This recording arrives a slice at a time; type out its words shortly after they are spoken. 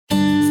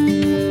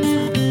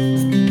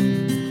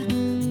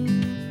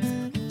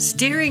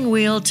steering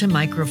wheel to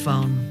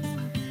microphone.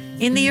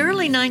 In the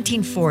early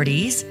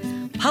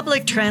 1940s,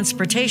 public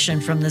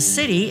transportation from the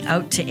city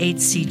out to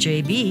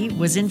HCJB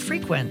was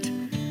infrequent,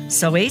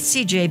 so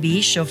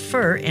HCJB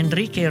chauffeur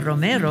Enrique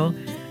Romero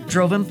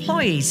drove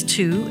employees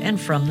to and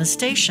from the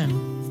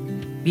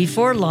station.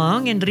 Before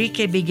long,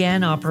 Enrique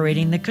began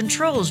operating the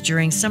controls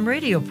during some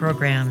radio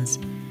programs.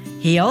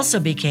 He also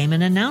became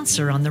an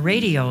announcer on the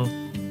radio.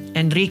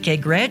 Enrique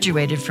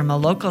graduated from a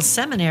local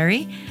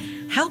seminary,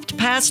 helped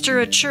pastor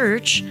a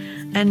church,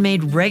 and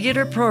made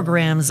regular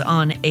programs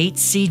on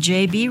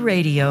HCJB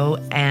Radio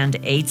and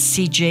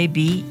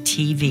HCJB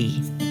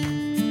TV.